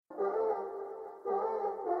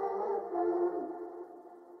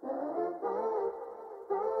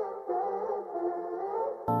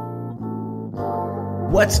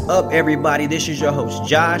What's up, everybody? This is your host,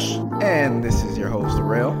 Josh. And this is your host,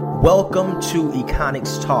 Rail. Welcome to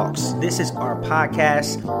Econics Talks. This is our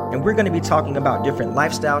podcast, and we're going to be talking about different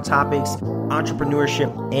lifestyle topics,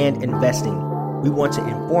 entrepreneurship, and investing. We want to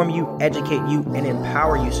inform you, educate you, and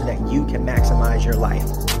empower you so that you can maximize your life.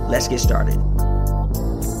 Let's get started.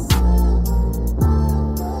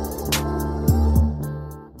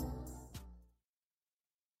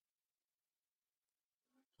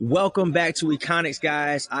 Welcome back to Econics,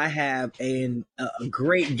 guys. I have a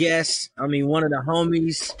great guest. One of the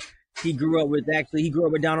homies. He grew up with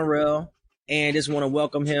Donald Rell, and just want to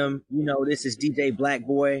welcome him. You know, this is DJ Black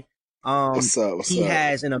Boy. What's up? He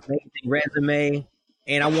has an amazing resume,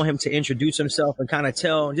 and I want him to introduce himself and kind of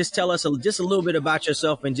tell us just a little bit about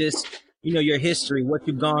yourself and just, you know, your history, what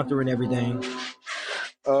you've gone through and everything.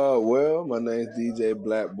 Well, my name's DJ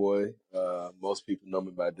Black Boy. Most people know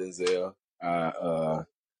me by Denzel.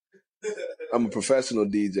 I'm a professional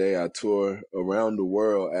DJ. I tour around the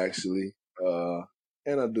world, actually,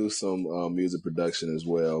 and I do some music production as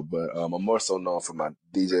well. But I'm more so known for my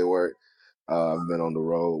DJ work. I've been on the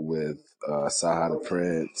road with Saha the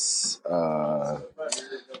Prince,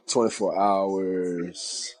 24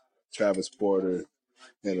 Hours, Travis Porter,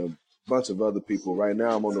 and a bunch of other people. Right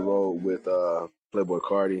now, I'm on the road with Playboy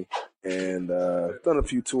Carti, and done a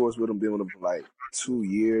few tours with him. Been with him for like 2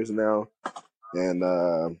 years now,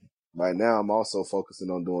 and right now, I'm also focusing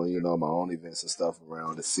on doing, you know, my own events and stuff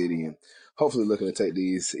around the city, and hopefully looking to take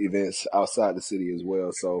these events outside the city as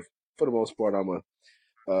well. So, for the most part, I'm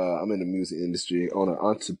in the music industry on an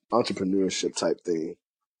entrepreneurship type thing.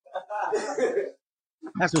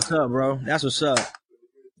 That's what's up, bro. That's what's up.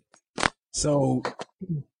 So,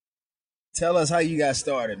 tell us how you got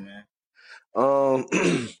started, man.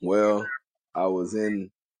 Well, I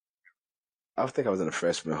think I was in a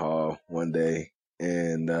freshman hall one day.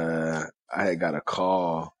 And I had got a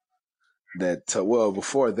call that,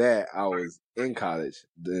 before that, I was in college,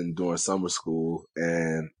 then doing summer school,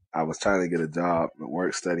 and I was trying to get a job at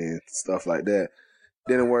work, studying, stuff like that.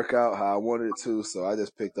 Didn't work out how I wanted it to, so I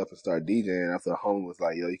just picked up and started DJing after the homie was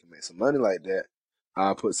like, yo, you can make some money like that.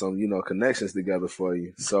 I'll put some, you know, connections together for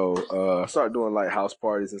you. So I started doing like house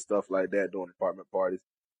parties and stuff like that, doing apartment parties,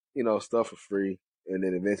 you know, stuff for free, and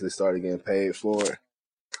then eventually started getting paid for it.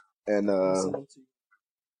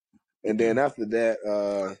 And then after that,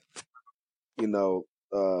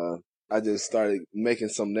 I just started making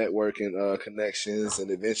some networking connections, and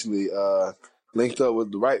eventually linked up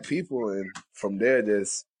with the right people. And from there,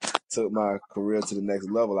 just took my career to the next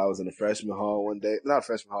level. I was in a freshman hall one day, not a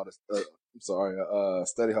freshman hall,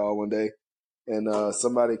 study hall one day. And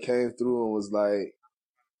somebody came through and was like,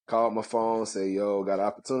 called my phone, say, yo, got an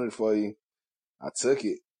opportunity for you. I took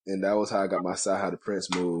it. And that was how I got my Saha the Prince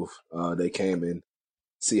move. They came in,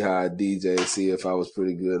 see how I DJ, see if I was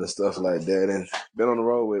pretty good and stuff like that. And been on the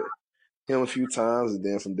road with him a few times, and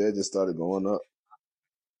then from there just started going up.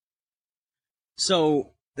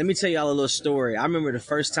 So let me tell y'all a little story. I remember the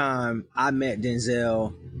first time I met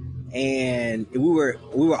Denzel, and we were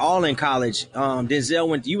all in college. Denzel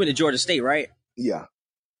went to Georgia State, right? Yeah.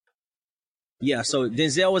 Yeah, so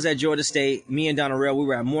Denzel was at Georgia State. Me and Donald Rell, we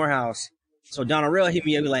were at Morehouse. So Donald Rell hit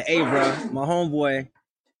me up, like, hey, bro, my homeboy,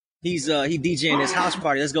 he DJing this house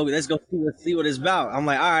party. Let's go see what it's about. I'm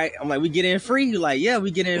like, all right. I'm like, we get in free? He's like, yeah,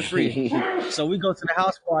 we get in free. So we go to the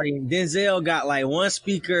house party, and Denzel got like one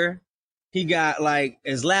speaker. He got like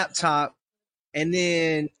his laptop, and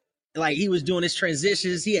then like he was doing his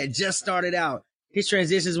transitions. He had just started out. His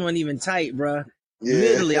transitions weren't even tight, bro. Yeah.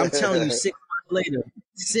 Literally, I'm telling you,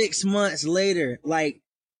 6 months later, like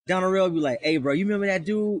Donald Rell be like, hey, bro, you remember that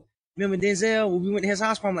dude? Remember Denzel when we went to his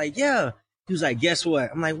house party? I'm like, yeah. He was like, guess what?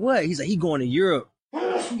 I'm like, what? He's like, he going to Europe.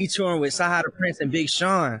 He touring with Saha the Prince and Big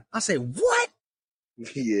Sean. I said, what?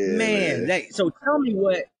 Yeah, man. So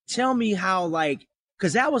tell me how, like,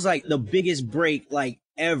 cause that was like the biggest break like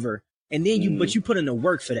ever. And then but you put in the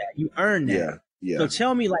work for that. You earned that. Yeah. So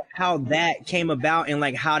tell me like how that came about, and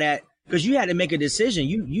like how that, cause you had to make a decision.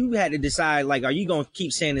 You had to decide, like, are you going to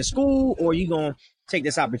keep staying in school, or are you going to take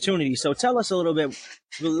this opportunity? So tell us a little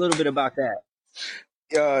bit about that.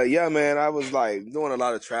 Yeah, man, I was like doing a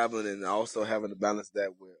lot of traveling, and also having to balance that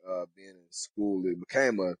with being in school. It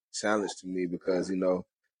became a challenge to me because, you know,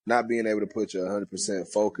 not being able to put your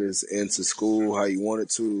 100% focus into school how you wanted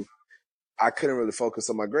to. I couldn't really focus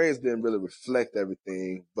on my grades, didn't really reflect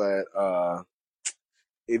everything. But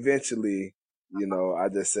eventually, you know, I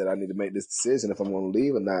just said I need to make this decision if I'm going to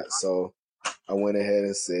leave or not. So I went ahead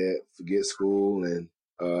and said, forget school, and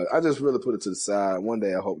I just really put it to the side. One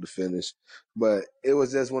day I hope to finish. But it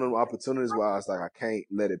was just one of the opportunities where I was like, I can't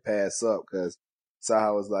let it pass up, because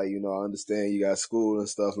Saha was like, I understand you got school and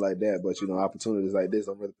stuff like that, but opportunities like this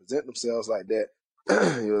don't really present themselves like that.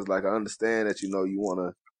 He was like, I understand that you want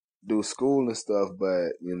to do school and stuff,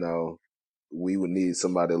 but we would need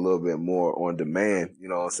somebody a little bit more on demand. You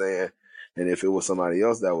know what I'm saying? And if it was somebody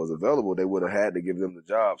else that was available, they would have had to give them the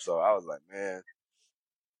job. So I was like, man,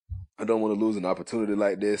 I don't want to lose an opportunity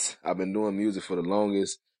like this. I've been doing music for the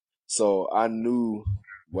longest, so I knew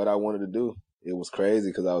what I wanted to do. It was crazy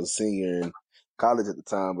because I was a senior in college at the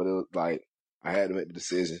time, but it was like I had to make the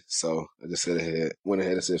decision. So I just went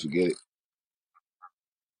ahead and said, forget it.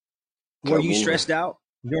 Were you stressed out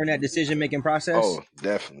during that decision-making process? Oh,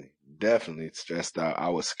 definitely stressed out. I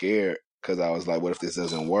was scared because I was like, what if this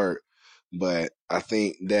doesn't work? But I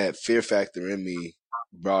think that fear factor in me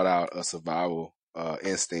brought out a survival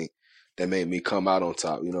instinct that made me come out on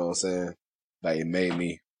top. You know what I'm saying? Like it made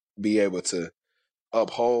me be able to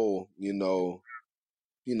uphold,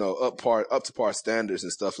 up to par standards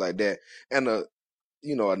and stuff like that, and a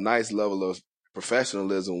nice level of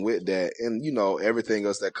professionalism with that, and everything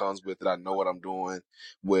else that comes with it. I know what I'm doing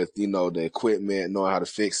with the equipment, knowing how to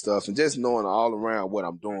fix stuff, and just knowing all around what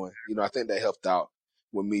I'm doing. I think that helped out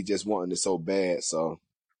with me just wanting it so bad. So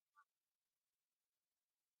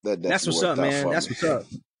that's what's up, man. That's what's up.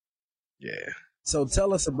 Yeah. So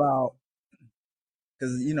tell us about,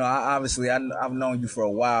 because I've known you for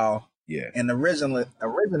a while. Yeah. And originally,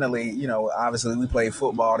 obviously we played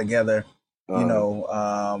football together.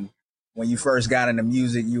 When you first got into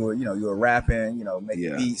music, you were rapping,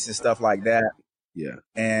 making beats and stuff like that. Yeah.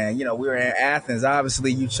 And we were in Athens.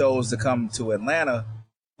 Obviously, you chose to come to Atlanta.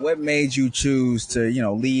 What made you choose to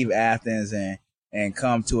leave Athens and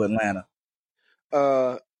come to Atlanta?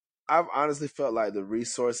 I've honestly felt like the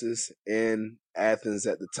resources in Athens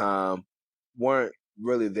at the time weren't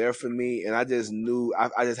really there for me, and I just knew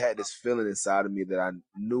I just had this feeling inside of me that I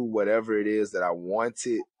knew whatever it is that I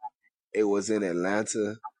wanted, it was in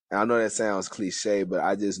Atlanta. And I know that sounds cliche, but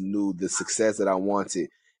I just knew the success that I wanted,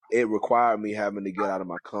 it required me having to get out of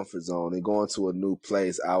my comfort zone and going to a new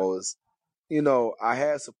place. I was, I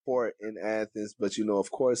had support in Athens, but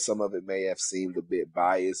of course some of it may have seemed a bit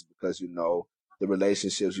biased because the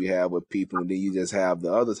relationships you have with people, and then you just have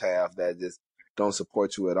the others half that just don't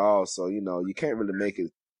support you at all. So, you can't really make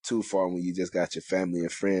it too far when you just got your family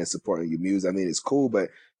and friends supporting your music. I mean, it's cool, but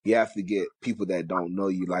you have to get people that don't know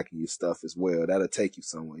you liking your stuff as well. That'll take you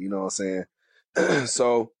somewhere. You know what I'm saying?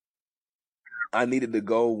 So I needed to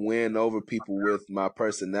go win over people with my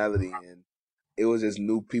personality, and it was just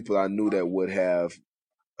new people I knew that would have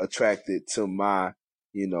attracted to my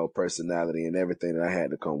personality and everything that I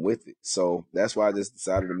had to come with it. So that's why I just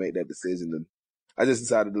decided to make that decision, and I just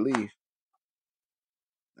decided to leave.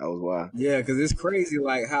 That was why. Yeah, because it's crazy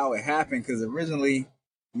like how it happened. Because originally,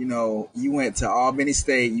 you went to Albany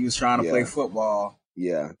State. You was trying to play football.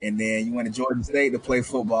 Yeah. And then you went to Georgia State to play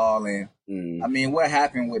football. And I mean, what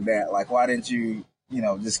happened with that? Like, why didn't you,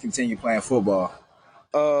 just continue playing football?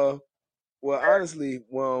 Well, honestly,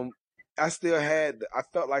 I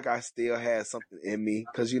felt like I still had something in me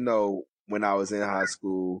because, when I was in high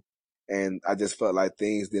school, and I just felt like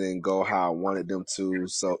things didn't go how I wanted them to.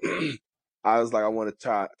 So I was like, I want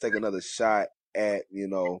to take another shot at,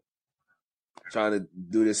 trying to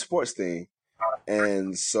do this sports thing.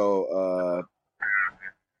 And so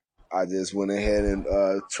I just went ahead and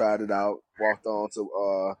tried it out, walked on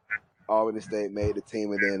to Albany State, made the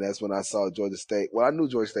team, and then that's when I saw Georgia State. Well, I knew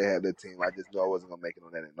Georgia State had their team. I just knew I wasn't going to make it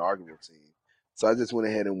on that inaugural team. So I just went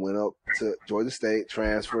ahead and went up to Georgia State,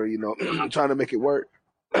 transfer, trying to make it work.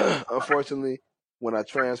 Unfortunately, when I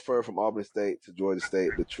transferred from Albany State to Georgia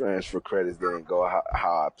State, the transfer credits didn't go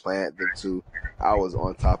how I planned them to. I was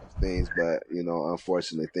on top of things, but,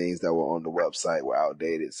 unfortunately, things that were on the website were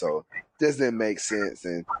outdated. So this didn't make sense.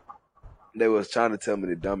 And they was trying to tell me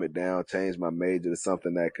to dumb it down, change my major to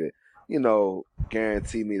something that could,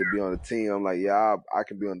 guarantee me to be on the team. I'm like, yeah, I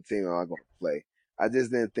can be on the team. I'm not going to play. I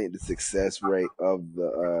just didn't think the success rate of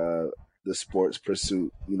the sports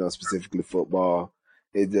pursuit, specifically football,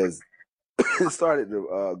 it just it started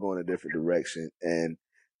to go in a different direction. And,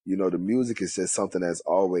 the music is just something that's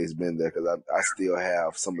always been there because I still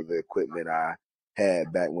have some of the equipment I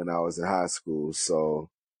had back when I was in high school. So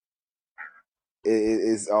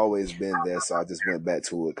it's always been there. So I just went back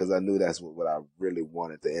to it because I knew that's what I really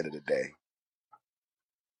wanted at the end of the day.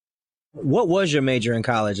 What was your major in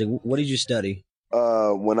college? What did you study?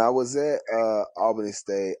 When I was at Albany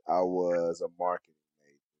State, I was a marketing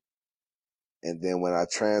major. And then when I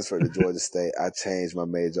transferred to Georgia State, I changed my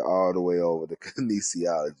major all the way over to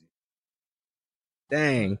kinesiology.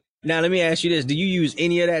 Dang. Now, let me ask you this. Do you use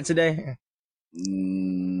any of that today?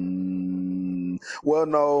 Well,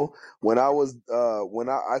 no, when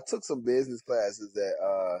I took some business classes at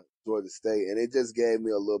Georgia State, and it just gave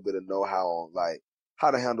me a little bit of know-how on like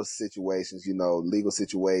how to handle situations, legal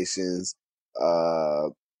situations. I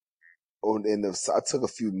took a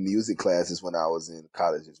few music classes when I was in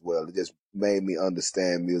college as well. It just made me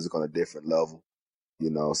understand music on a different level,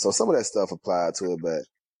 So some of that stuff applied to it, but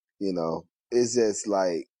it's just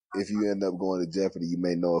like if you end up going to Jeopardy, you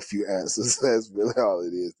may know a few answers. That's really all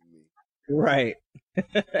it is to me. Right.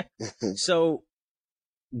 So,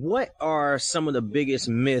 what are some of the biggest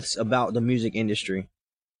myths about the music industry?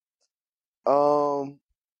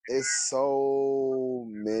 It's so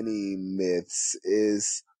many myths.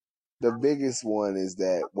 The biggest one is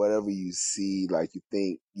that whatever you see, like you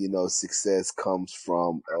think, success comes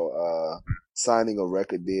from signing a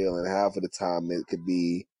record deal, and half of the time it could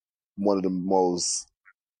be one of the most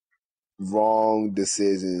wrong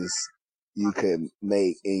decisions you could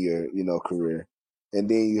make in your, career. And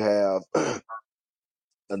then you have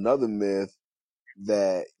another myth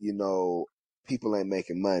that, people ain't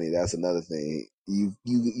making money. That's another thing. You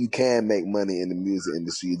can make money in the music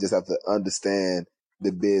industry. You just have to understand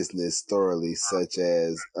the business thoroughly, such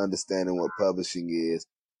as understanding what publishing is,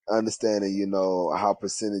 understanding, how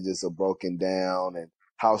percentages are broken down and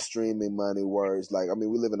how streaming money works. Like, I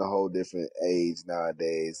mean, we live in a whole different age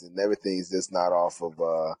nowadays, and everything's just not off of,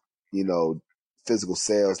 physical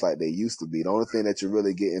sales like they used to be. The only thing that you're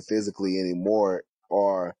really getting physically anymore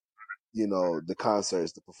are the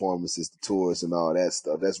concerts, the performances, the tours, and all that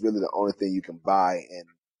stuff. That's really the only thing you can buy and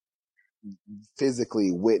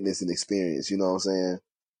physically witness and experience. You know what I'm saying?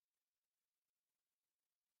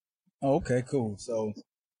 Oh, okay, cool. So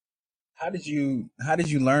how did you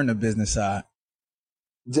learn the business side?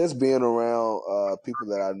 Just being around people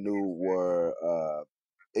that I knew were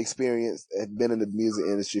experienced, had been in the music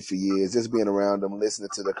industry for years, just being around them, listening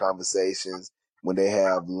to their conversations when they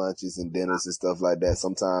have lunches and dinners and stuff like that.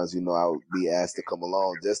 Sometimes, I would be asked to come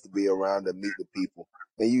along just to be around and meet the people.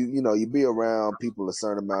 And you be around people a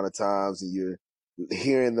certain amount of times and you're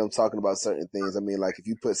hearing them talking about certain things. I mean, like if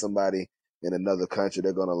you put somebody in another country,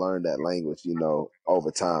 they're going to learn that language, over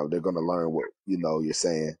time. They're going to learn what, you're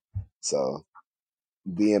saying. So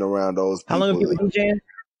being around those people. How long have you been DJing?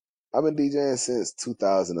 I've been DJing since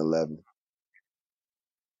 2011.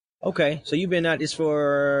 Okay, so you've been at this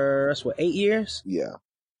for, that's what, 8 years? Yeah.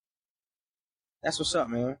 That's what's up,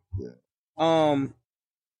 man. Yeah.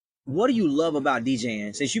 What do you love about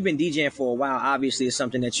DJing? Since you've been DJing for a while, obviously it's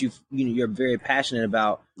something that you're very passionate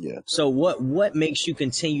about. Yeah. So what makes you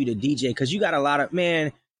continue to DJ? Because you got a lot of,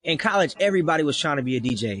 man, in college, everybody was trying to be a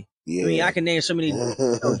DJ. Yeah. I mean, I can name so many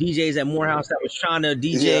DJs at Morehouse that was trying to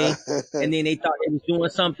DJ, and then they thought they was doing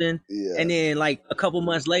something, and then like a couple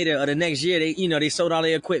months later or the next year, they sold all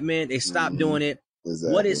their equipment, they stopped doing it.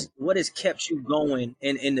 Exactly. What has kept you going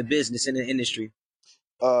in the business, in the industry?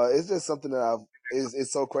 It's just something that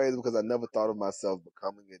it's so crazy because I never thought of myself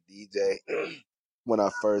becoming a DJ when I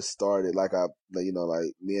first started. Like like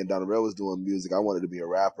me and Donarell was doing music. I wanted to be a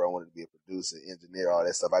rapper. I wanted to be a producer, engineer, all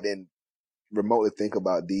that stuff. I didn't remotely think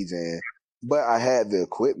about DJing, but I had the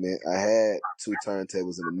equipment. I had 2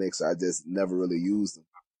 turntables in the mixer. I just never really used them.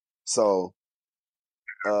 So,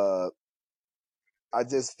 I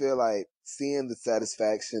just feel like seeing the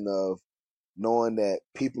satisfaction of knowing that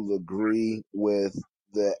people agree with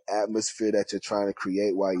the atmosphere that you're trying to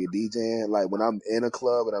create while you're DJing. Like when I'm in a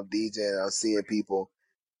club and I'm DJing, I'm seeing people,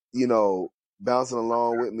 bouncing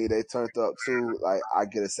along with me. They turned up too. Like I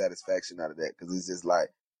get a satisfaction out of that because it's just like,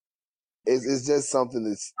 it's just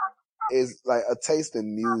something is like a taste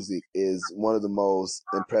in music is one of the most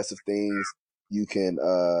impressive things you can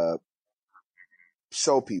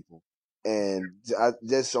show people. And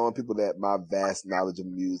just showing people that my vast knowledge of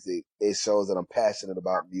music, it shows that I'm passionate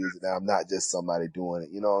about music, that I'm not just somebody doing it.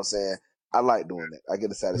 You know what I'm saying? I like doing that. I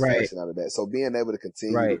get a satisfaction out of that. So being able to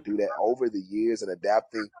continue to do that over the years and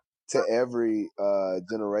adapting to every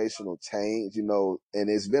generational change, and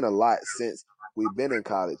it's been a lot since we've been in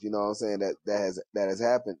college, you know what I'm saying? That has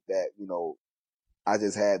happened that, I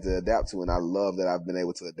just had to adapt to, and I love that I've been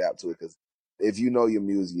able to adapt to it because if you know your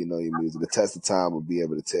music, you know your music. The test of time will be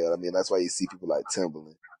able to tell. I mean, that's why you see people like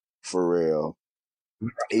Timbaland, Pharrell,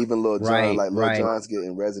 even Lil Jon. Lil Jon's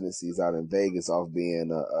getting residencies out in Vegas off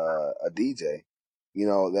being a DJ.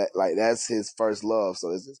 That's his first love.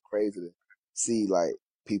 So it's just crazy to see like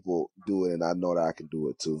people do it, and I know that I can do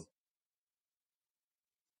it too.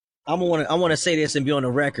 I want to say this and be on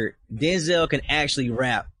the record. Denzel can actually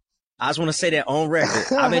rap. I just want to say that on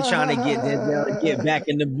record. I've been trying to get Denzel to get back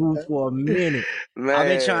in the booth for a minute. Man. I've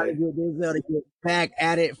been trying to get Denzel to get back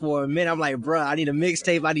at it for a minute. I'm like, bro, I need a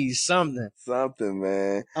mixtape. I need something. Something,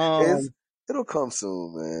 man. It'll come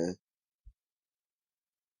soon, man.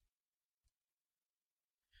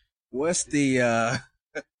 What's the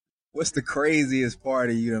craziest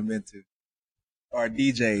party you done been to? Or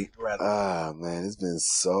DJ, rather. Ah, man, it's been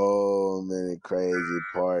so many crazy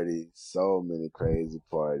parties. So many crazy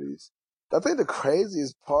parties. I think the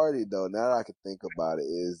craziest party, though, now that I can think about it,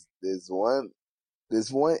 is this one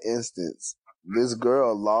instance. This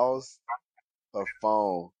girl lost her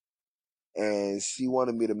phone, and she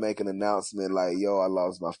wanted me to make an announcement like, yo, I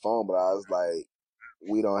lost my phone, but I was like,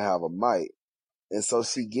 we don't have a mic. And so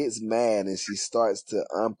she gets mad and she starts to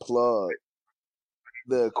unplug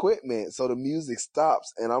the equipment so the music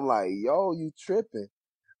stops. And I'm like, yo, you tripping.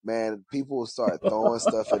 Man, people will start throwing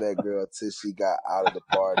stuff at that girl till she got out of the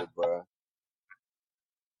party, bro.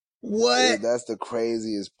 What? That's the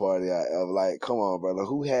craziest party I ever, like, come on, brother.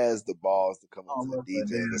 Who has the balls to come up to the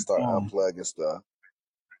DJ and start unplugging stuff?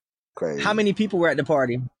 Crazy. How many people were at the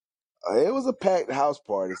party? It was a packed house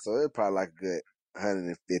party, so it was probably like a good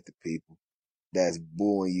 150 people that's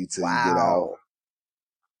booing you till you get out.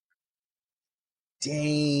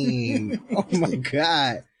 Dang. Oh my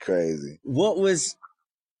God. Crazy. What was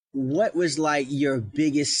like your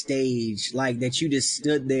biggest stage, like that you just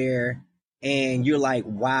stood there and you're like,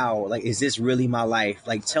 wow, like, is this really my life?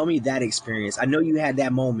 Like, tell me that experience. I know you had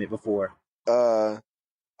that moment before. I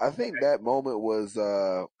think that moment was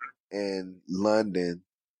in London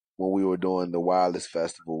when we were doing the Wireless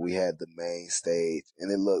Festival. We had the main stage,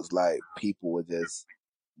 and it looks like people were just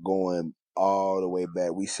going all the way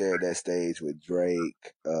back. We shared that stage with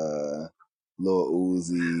Drake, Lil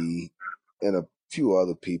Uzi, and a few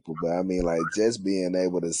other people. But I mean, like, just being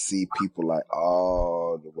able to see people like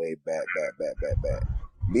all the way back.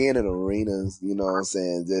 Being in arenas, you know what I'm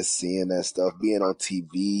saying? Just seeing that stuff, being on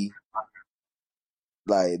TV.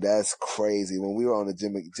 Like, that's crazy. When we were on the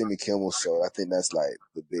Jimmy Kimmel show, I think that's like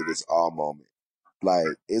the biggest awe moment. Like,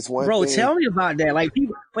 it's one Bro, thing. tell me about that. Like,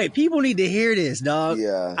 people need to hear this, dog.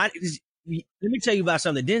 Yeah. Let me tell you about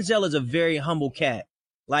something. Denzel is a very humble cat.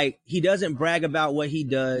 Like, he doesn't brag about what he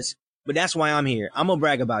does, but that's why I'm here. I'm gonna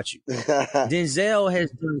brag about you. Denzel has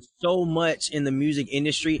done so much in the music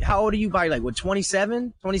industry. How old are you? By like, what,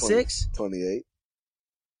 27, 26? 28.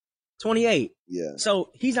 28. Yeah. So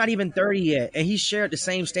he's not even 30 yet, and he shared the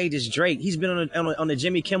same stage as Drake. He's been on the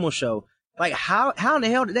Jimmy Kimmel show. Like, how in the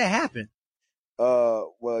hell did that happen?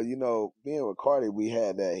 Well, you know, being with Cardi, we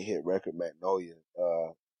had that hit record Magnolia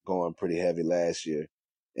going pretty heavy last year,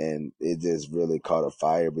 and it just really caught a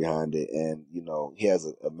fire behind it. And you know, he has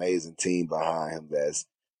an amazing team behind him that's,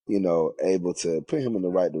 you know, able to put him in the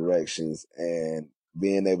right directions, and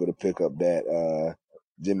being able to pick up that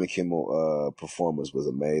Jimmy Kimmel performance was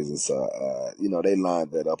amazing. So you know, they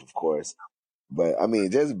lined that up, of course. But I mean,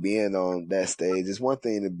 just being on that stage, it's one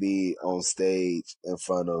thing to be on stage in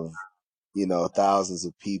front of, you know, thousands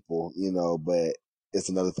of people, you know, but it's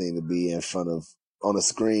another thing to be in front of, on a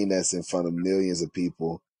screen that's in front of millions of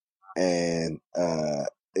people, and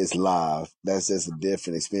it's live. That's just a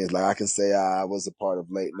different experience. Like, I can say I was a part of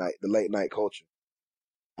the late night culture.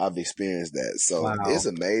 I've experienced that. So Wow. It's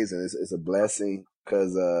amazing. It's a blessing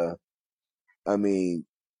because, I mean,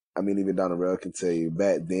 even Donald can tell you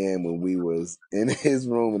back then when we was in his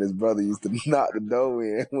room and his brother used to knock the door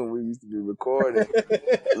in when we used to be recording.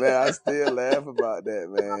 Man, I still laugh about that,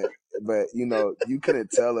 man. But, you know, you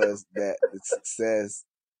couldn't tell us that the success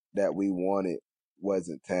that we wanted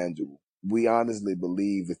wasn't tangible. We honestly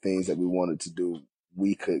believe the things that we wanted to do,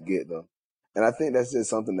 we could get them. And I think that's just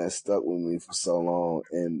something that stuck with me for so long.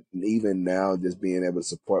 And even now, just being able to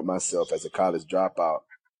support myself as a college dropout,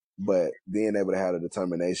 but being able to have the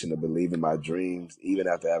determination to believe in my dreams, even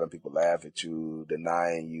after having people laugh at you,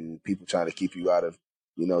 denying you, people trying to keep you out of,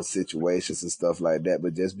 you know, situations and stuff like that,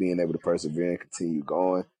 but just being able to persevere and continue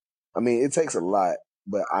going. I mean, it takes a lot,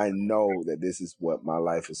 but I know that this is what my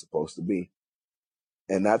life is supposed to be.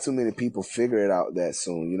 And not too many people figure it out that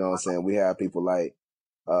soon. You know what I'm saying? We have people like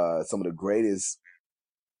some of the greatest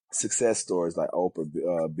success stories like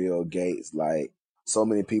Oprah, Bill Gates, like so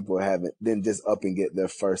many people didn't just up and get their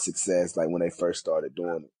first success like when they first started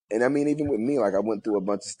doing it. And I mean, even with me, like I went through a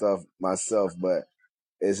bunch of stuff myself, but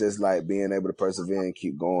it's just like being able to persevere and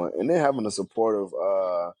keep going, and then having a supportive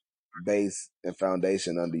base and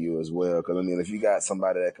foundation under you as well. Because I mean, if you got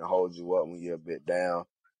somebody that can hold you up when you're a bit down,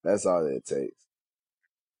 that's all that it takes.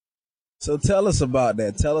 So tell us about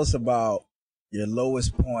that. Tell us about your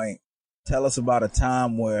lowest point. Tell us about a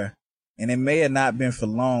time where, and it may have not been for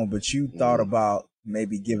long, but you thought about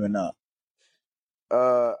maybe giving up.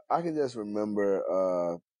 I can just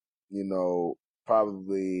remember, you know,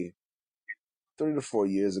 probably 3 to 4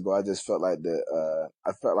 years ago, I just felt like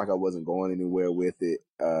I felt like I wasn't going anywhere with it.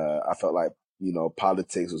 I felt like,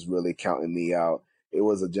 politics was really counting me out. It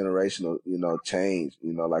was a generational, change,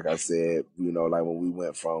 like I said, like when we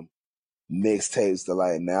went from mixtapes to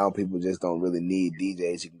like now people just don't really need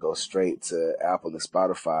DJs. You can go straight to Apple and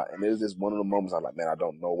Spotify. And it was just one of the moments I'm like, man, I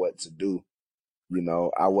don't know what to do.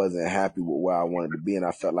 I wasn't happy with where I wanted to be, and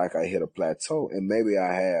I felt like I hit a plateau. And maybe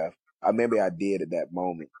I have. Maybe I did at that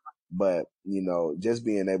moment. But, just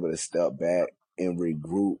being able to step back and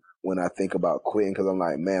regroup when I think about quitting, because I'm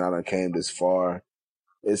like, man, I done came this far.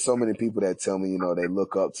 There's so many people that tell me, they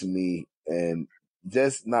look up to me, and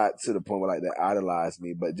just not to the point where like they idolize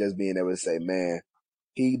me, but just being able to say, man,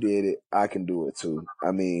 he did it, I can do it too.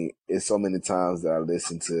 I mean, it's so many times that I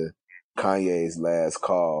listen to Kanye's Last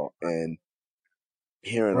Call and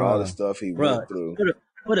hearing all the stuff he went through.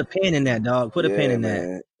 Put a pin in that, dog. Put a pin in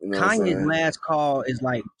that. Kanye's Last Call is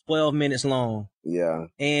like 12 minutes long. Yeah.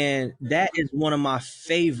 And that is one of my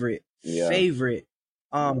favorite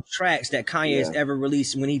tracks that Kanye has ever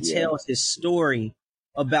released, when he tells his story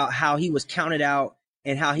about how he was counted out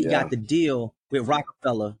and how he got the deal with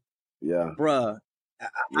Rockefeller. Yeah. Bruh,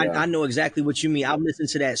 I know exactly what you mean. I've listened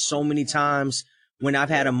to that so many times when I've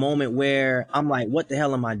had a moment where I'm like, what the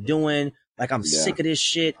hell am I doing? Like, I'm sick of this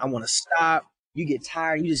shit. I want to stop. You get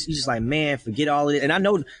tired. You just like, man, forget all of it. And I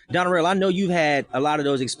know, Donna Real, I know you've had a lot of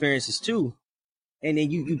those experiences too. And then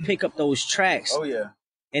you pick up those tracks. Oh, yeah.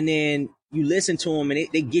 And then you listen to them, and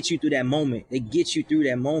they get you through that moment. They get you through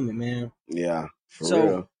that moment, man. Yeah,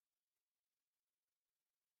 for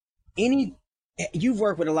real. You've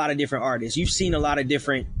worked with a lot of different artists. You've seen a lot of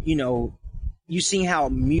different, you've seen how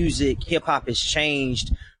music, hip hop has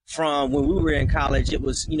changed from when we were in college. It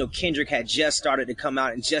was, Kendrick had just started to come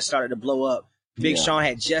out and just started to blow up. Big Sean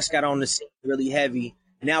had just got on the scene really heavy.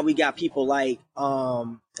 Now we got people like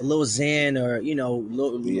Lil Zen or,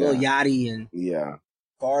 Lil Yachty and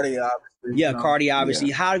Cardi, obviously. Yeah, Cardi, obviously.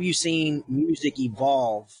 Yeah. How have you seen music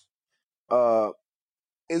evolve?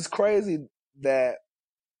 It's crazy that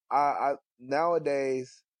I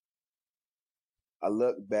nowadays I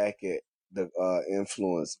look back at the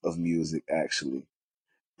influence of music actually,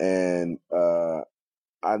 and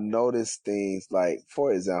I notice things like,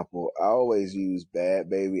 for example, I always use Bad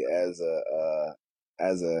Baby as a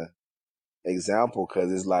example,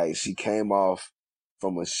 because it's like she came off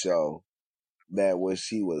from a show that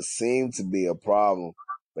she was seemed to be a problem,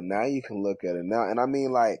 but now you can look at her now, and I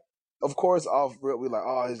mean, like, of course, off rip, we like,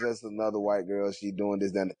 oh, it's just another white girl. She doing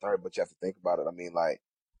this, that, and the third. But you have to think about it. I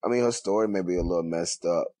mean, her story may be a little messed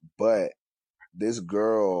up, but this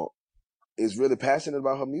girl is really passionate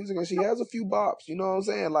about her music, and she has a few bops. You know what I'm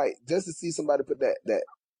saying? Like, just to see somebody put that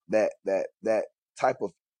type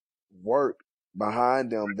of work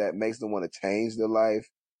behind them that makes them want to change their life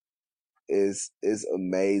is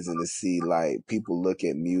amazing to see. Like, people look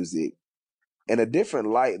at music in a different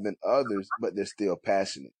light than others, but they're still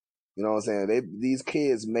passionate. You know what I'm saying? These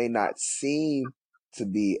kids may not seem to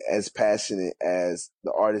be as passionate as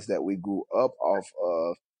the artists that we grew up off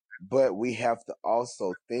of, but we have to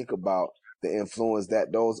also think about the influence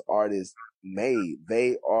that those artists made.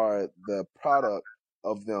 They are the product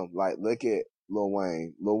of them. Like, look at Lil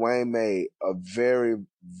Wayne. Lil Wayne made a very,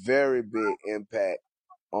 very big impact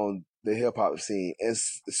on the hip hop scene, and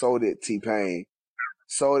so did T-Pain.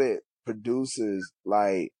 So did producers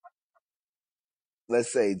like,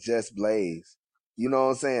 let's say, Just Blaze. You know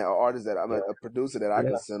what I'm saying? An artist that a producer that I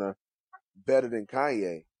consider better than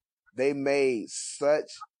Kanye. They made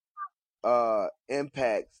such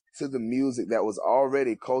impacts to the music that was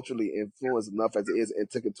already culturally influenced enough as it is, and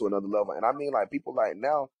took it to another level. And I mean, like, people like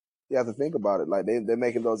now, you have to think about it. Like, they're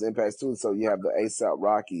making those impacts too. So you have the A$AP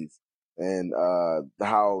Rockies and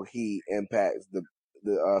how he impacts the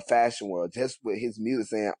fashion world just with his music,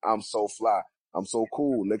 saying, I'm so fly, I'm so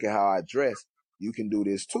cool, look at how I dress. You can do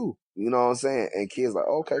this too. You know what I'm saying? And kids like,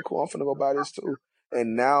 okay, cool, I'm finna go buy this too.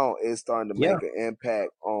 And now it's starting to make an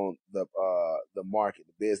impact on the market,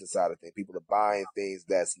 the business side of things. People are buying things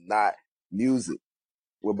that's not music.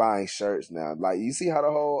 We're buying shirts now. Like, you see how the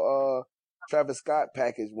whole Travis Scott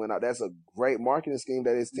package went out. That's a great marketing scheme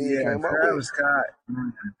that his team came up with.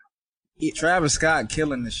 Travis Scott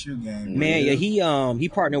killing the shoe game. Man, he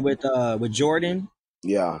partnered with Jordan.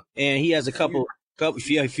 Yeah. And he has a few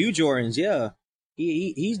Jordans,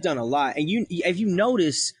 He's done a lot. And if you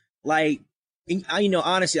notice, like,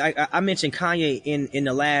 honestly, I mentioned Kanye in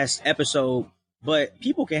the last episode, but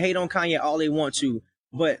people can hate on Kanye all they want to.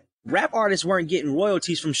 But rap artists weren't getting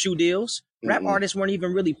royalties from shoe deals. Rap artists weren't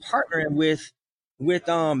even really partnering with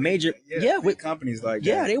major with companies like that.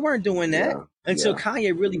 Yeah, they weren't doing that until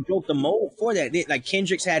Kanye really broke the mold for that. Like,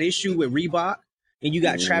 Kendrick's had issue with Reebok. and you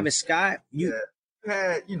got Travis Scott. You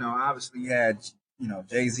had, obviously you had,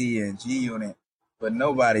 Jay-Z and G-Unit, but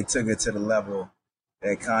nobody took it to the level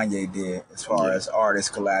that Kanye did as far as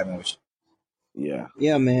artists collabing with you. Yeah.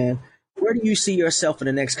 Yeah, man. Where do you see yourself in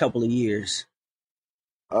the next couple of years?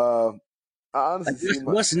 I honestly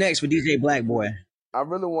what's next for DJ Black Boy? I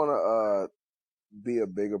really want to be a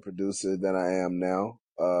bigger producer than I am now.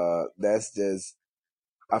 That's just,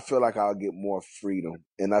 I feel like I'll get more freedom,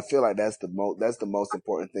 and I feel like that's the most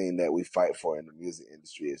important thing that we fight for in the music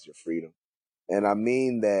industry is your freedom. And I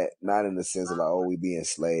mean that not in the sense of like, oh, we being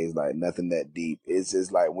slaves, like nothing that deep. It's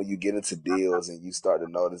just like when you get into deals and you start to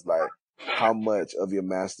notice like how much of your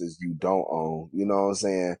masters you don't own. You know what I'm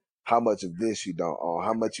saying? How much of this you don't own,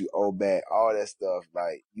 how much you owe back, all that stuff.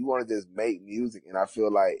 Like you want to just make music, and I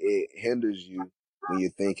feel like it hinders you when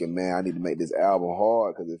you're thinking, man, I need to make this album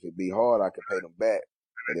hard, because if it be hard, I can pay them back.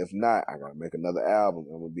 But if not, I gotta make another album.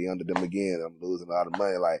 I'm gonna be under them again. I'm losing a lot of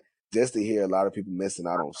money. Like just to hear a lot of people missing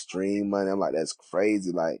out on stream money, I'm like, that's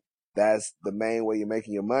crazy. Like that's the main way you're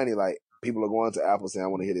making your money. Like people are going to Apple saying, I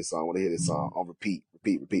want to hear this song. I want to hear this song on repeat.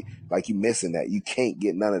 Like you missing that. You can't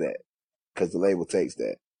get none of that because the label takes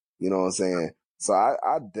that. You know what I'm saying? So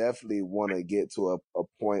I definitely want to get to a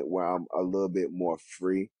point where I'm a little bit more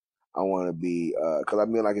free. I want to be, cause I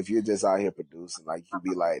mean, like if you're just out here producing, like you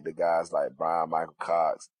be like the guys like Brian Michael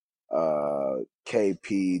Cox,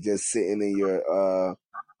 KP, just sitting in your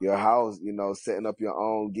house, setting up your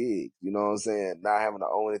own gig, you know what I'm saying? Not having to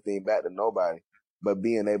owe anything back to nobody, but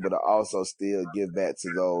being able to also still give back to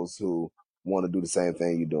those who want to do the same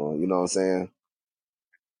thing you're doing. You know what I'm saying?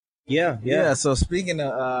 Yeah. So speaking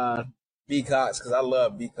of B Cox, because I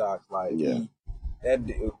love B Cox, like that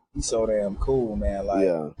dude, he's so damn cool, man. Like,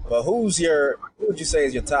 but who would you say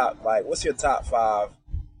is your top? Like, what's your top 5?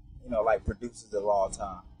 Like producers of all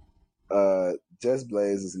time. Just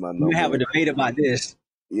Blaze is my number. We have a debate about this.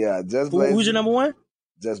 Yeah, Just Blaze. Who's your number 1?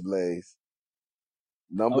 Just Blaze.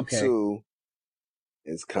 Number 2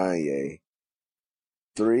 is Kanye.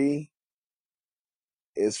 3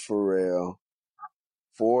 is Pharrell.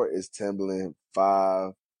 4 is Timbaland.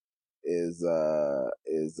 5 is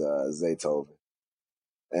Zaytoven.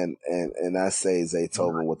 And I say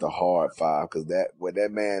Zaytoven with the hard 5, because what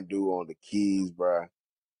that man do on the keys, bruh,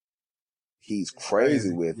 he's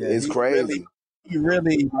crazy with it. It's crazy. He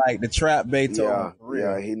really like the trap Beethoven.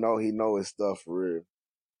 Yeah, he know his stuff for real.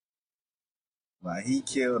 Like he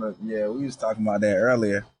killed it. Yeah, we was talking about that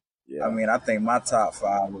earlier. Yeah. I mean, I think my top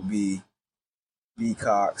 5 would be B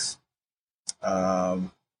Cox,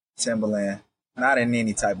 Timbaland, not in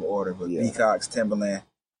any type of order, but B Cox, Timbaland,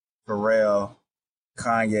 Pharrell,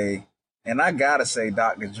 Kanye, and I gotta say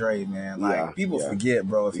Dr. Dre, man. Like people forget,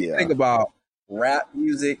 bro. If you think about rap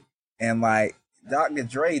music, and like Dr.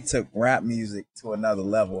 Dre took rap music to another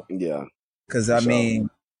level. Yeah. Because I mean,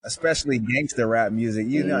 especially gangster rap music,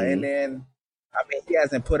 know, and then I mean he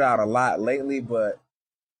hasn't put out a lot lately, but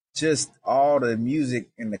just all the music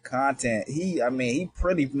and the content, he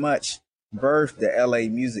pretty much birthed the LA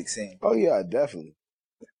music scene. Oh yeah, definitely.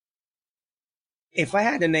 If I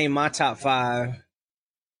had to name my top 5,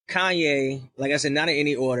 Kanye, like I said, not in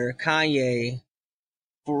any order. Kanye,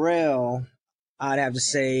 Pharrell, I'd have to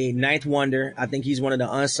say Ninth Wonder. I think he's one of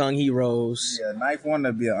the unsung heroes. Yeah, Ninth Wonder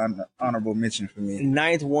would be an honorable mention for me.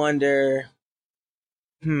 Ninth Wonder.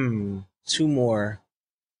 2 more.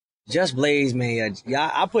 Just Blaze, man.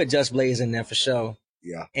 Yeah, I put Just Blaze in there for sure.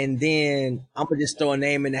 Yeah. And then I'm gonna just throw a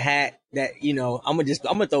name in the hat that, I'm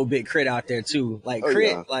gonna throw Big Crit out there too. Like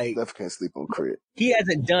Crit, like definitely can't sleep on Crit. He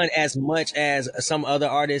hasn't done as much as some other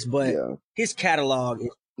artists, but his catalog is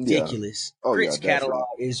ridiculous. Crit's catalog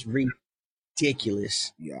is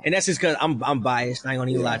ridiculous. Yeah. And that's just because I'm biased. I ain't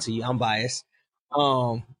gonna even lie to you. I'm biased.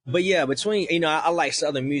 But yeah, between I like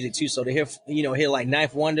Southern music too. So to hear like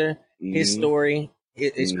Ninth Wonder, his story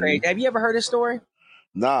is crazy. Have you ever heard his story?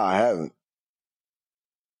 Nah, I haven't.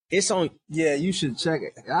 It's on. Yeah, you should check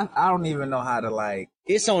it. I don't even know how to like.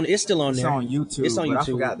 It's still on there. It's on YouTube. It's on YouTube. I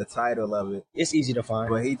forgot the title of it. It's easy to find.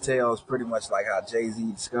 But he tells pretty much like how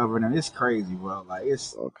Jay-Z discovered him. It's crazy, bro. Like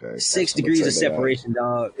it's 6 degrees of separation,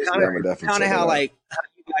 dog. Kind of how like how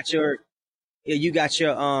you got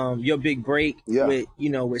your big break with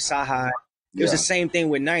with Sahai. It was the same thing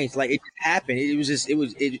with Ninth. Like it just happened. It was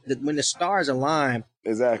when the stars align.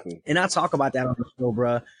 Exactly. And I talk about that on the show,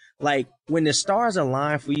 bro. Like when the stars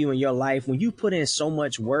align for you in your life, when you put in so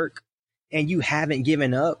much work and you haven't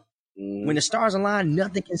given up, when the stars align,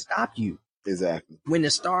 nothing can stop you. Exactly. When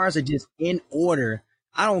the stars are just in order,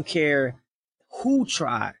 I don't care who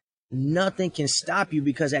tried, nothing can stop you,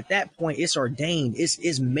 because at that point it's ordained.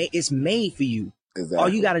 It's made for you. Exactly. All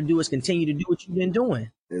you got to do is continue to do what you've been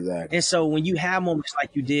doing. Exactly. And so when you have moments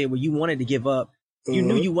like you did where you wanted to give up, you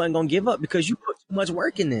knew you wasn't gonna give up because you put too much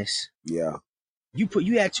work in this. Yeah. You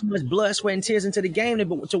had too much blood, sweat, and tears into the game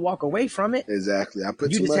to walk away from it. Exactly. I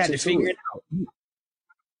put You too just much had to into figure it.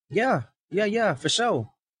 it out. Yeah, for sure.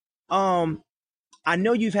 I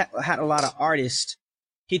know you've had a lot of artists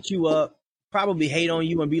hit you up, probably hate on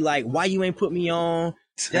you and be like, "Why you ain't put me on?"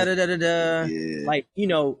 Da da da da da. Yeah. Like, you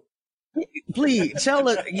know, please tell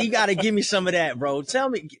us. You got to give me some of that, bro. Tell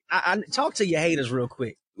me. I talk to your haters real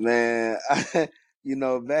quick. Man, you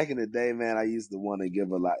know, back in the day, man, I used to want to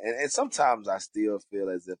give a lot. And sometimes I still feel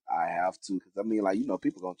as if I have to. Because, I mean, like, you know,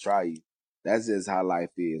 people going to try you. That's just how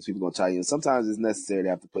life is. People going to try you. And sometimes it's necessary to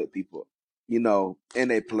have to put people, you know, in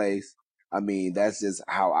their place. I mean, that's just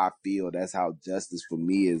how I feel. That's how justice for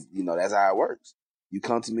me is. You know, that's how it works. You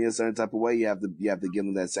come to me a certain type of way, you have to give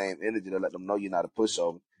them that same energy to let them know you're not a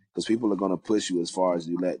pushover. Because people are going to push you as far as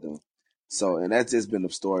you let them. So, and that's just been the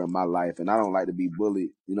story of my life. And I don't like to be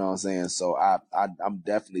bullied, you know what I'm saying? So I'm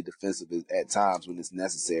definitely defensive at times when it's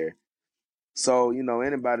necessary. So, you know,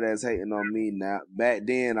 anybody that's hating on me now, back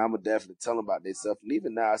then, I'm going to definitely tell them about themselves. And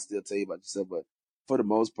even now, I still tell you about yourself. But for the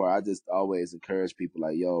most part, I just always encourage people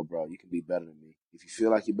like, yo, bro, you can be better than me. If you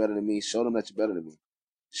feel like you're better than me, show them that you're better than me.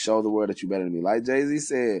 Show the world that you're better than me. Like Jay-Z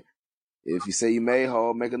said, if you say you made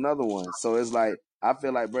whole, make another one. So it's like, I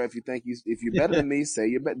feel like, bro, if you're better than me, say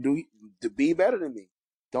you're better. To be better than me.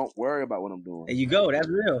 Don't worry about what I'm doing. There you go. That's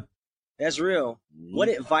real. That's real. Mm-hmm. What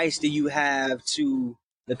advice do you have to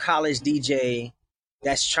the college DJ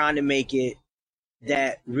that's trying to make it,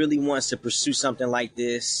 that really wants to pursue something like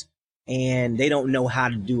this, and they don't know how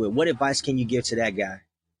to do it? What advice can you give to that guy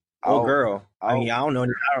or girl? I mean, I don't know.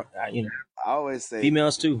 You know, I always say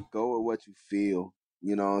females too. Go with what you feel.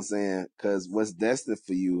 You know what I'm saying? Because what's destined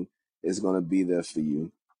for you is going to be there for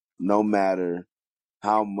you, no matter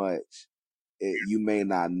how much you may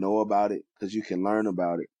not know about it, because you can learn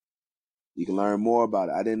about it. You can learn more about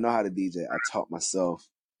it. I didn't know how to DJ. I taught myself,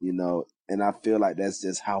 you know, and I feel like that's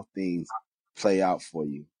just how things play out for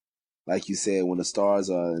you. Like you said, when the stars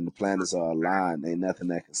are and the planets are aligned, ain't nothing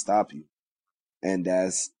that can stop you. And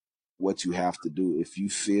that's what you have to do. If you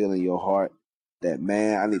feel in your heart that,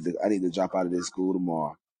 man, I need to drop out of this school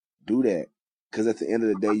tomorrow, do that. Because at the end of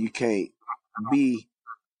the day, you can't be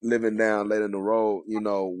living down late in the road, you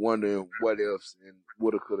know, wondering what ifs and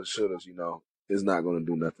woulda, coulda, shouldas, you know. It's not going to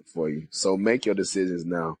do nothing for you. So make your decisions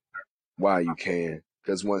now while you can.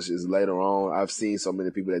 Because once it's later on, I've seen so many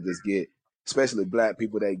people that just get, especially black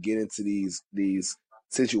people that get into these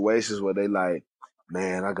situations where they like,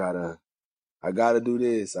 man, I gotta do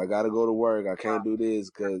this. I gotta go to work. I can't do this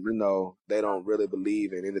because, you know, they don't really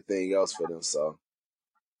believe in anything else for them. So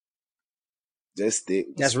just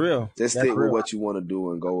stick. That's real. Just stick with what you want to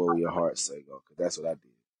do and go where your heart say go. Because that's what I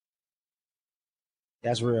did.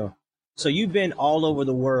 That's real. So you've been all over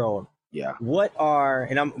the world. Yeah. What are,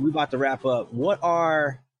 and we're about to wrap up, what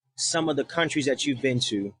are some of the countries that you've been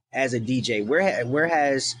to as a DJ? Where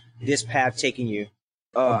has this path taken you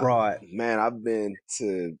abroad? Man, I've been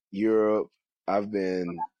to Europe. I've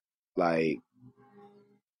been it's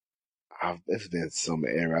been some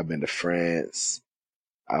area. I've been to France.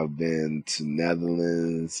 I've been to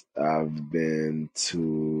Netherlands. I've been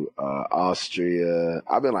to Austria.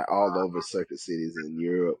 I've been like all over circuit cities in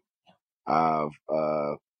Europe. I've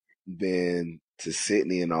been to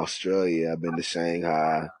Sydney in Australia. I've been to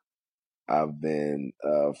Shanghai. I've been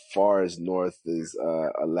far as north as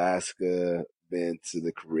Alaska. Been to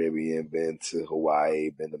the Caribbean. Been to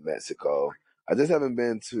Hawaii. Been to Mexico. I just haven't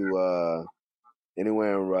been to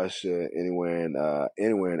anywhere in Russia, anywhere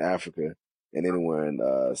in Africa, and anywhere in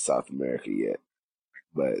South America yet.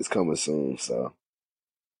 But it's coming soon. So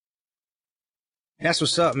that's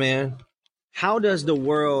what's up, man. How does the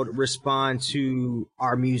world respond to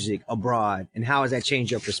our music abroad, and how has that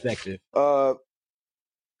changed your perspective?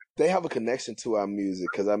 They have a connection to our music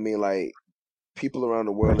because, I mean, like, people around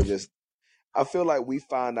the world are just, I feel like we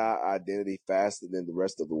find our identity faster than the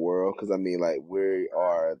rest of the world because, I mean, like, we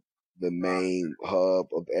are the main hub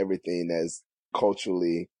of everything that's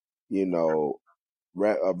culturally, you know,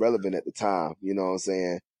 relevant at the time. You know what I'm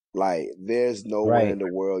saying? Like, there's nowhere in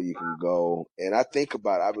the world you can go. And I think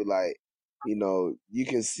about it, I be like, you know, you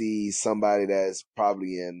can see somebody that's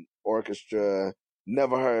probably in orchestra,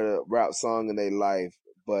 never heard a rap song in their life,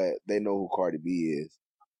 but they know who Cardi B is.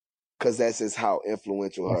 Because that's just how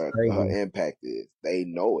influential her impact is. They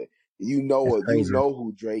know it. You know it. You know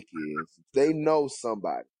who Drake is. They know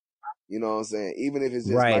somebody. You know what I'm saying? Even if it's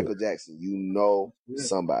just Michael Jackson, you know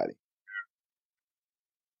somebody.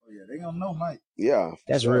 Oh yeah, they gonna know Mike. Yeah,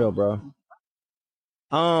 that's real, bro.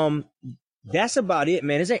 that's about it,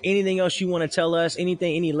 man. Is there anything else you want to tell us?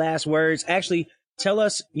 Anything, any last words? Actually, tell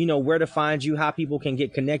us, where to find you, how people can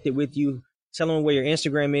get connected with you. Tell them where your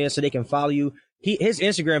Instagram is so they can follow you. His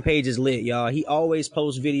Instagram page is lit, y'all. He always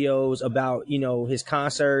posts videos about, his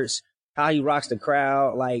concerts, how he rocks the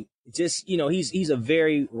crowd. Like, just, he's a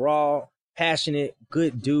very raw, passionate,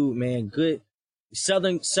 good dude, man. Good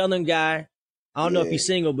Southern guy. I don't know if he's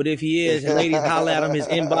single, but if he is, ladies, holla at him. His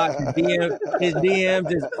inbox, his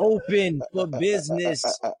DMs is open for business.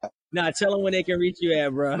 Nah, tell them when they can reach you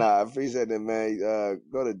at, bro. Nah, I appreciate that, man.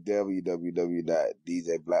 Go to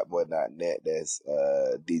www.djblackboy.net. That's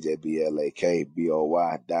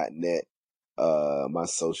DJBLAKBOY.net. My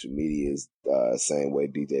social media is same way,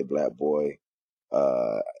 DJ Blackboy.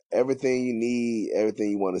 Everything you need,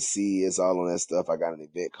 everything you want to see, it's all on that stuff. I got an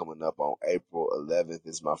event coming up on April 11th.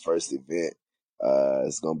 It's my first event.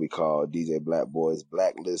 It's going to be called DJ Blackboy's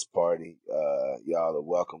Blacklist Party. Y'all are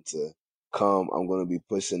welcome to come. I'm going to be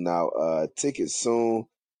pushing out tickets soon.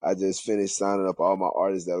 I just finished signing up all my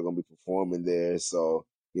artists that are going to be performing there. So,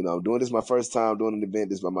 I'm doing this my first time doing an event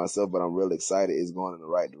this by myself, but I'm really excited. It's going in the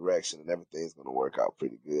right direction and everything's going to work out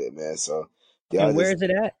pretty good, man. So, and where is it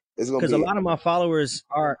at? It's going to be, because a lot of my followers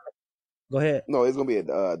are. Go ahead. No, it's going to be at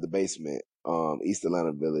the basement. East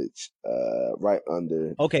Atlanta Village, right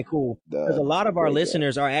under. Okay, cool. Because a lot of our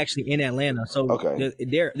listeners are actually in Atlanta, so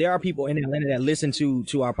there are people in Atlanta that listen to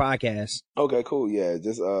our podcast. Okay, cool. Yeah,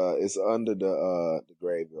 just it's under the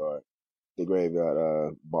graveyard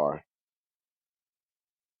bar.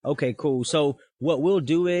 Okay, cool. So what we'll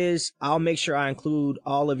do is I'll make sure I include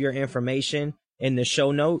all of your information in the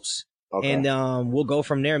show notes, and we'll go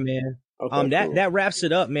from there, man. Okay, that wraps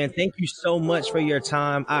it up, man. Thank you so much for your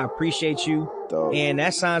time. I appreciate you. Dope. And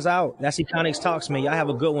that signs out. That's Econics Talks, man. Y'all have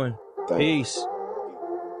a good one. Thanks. Peace.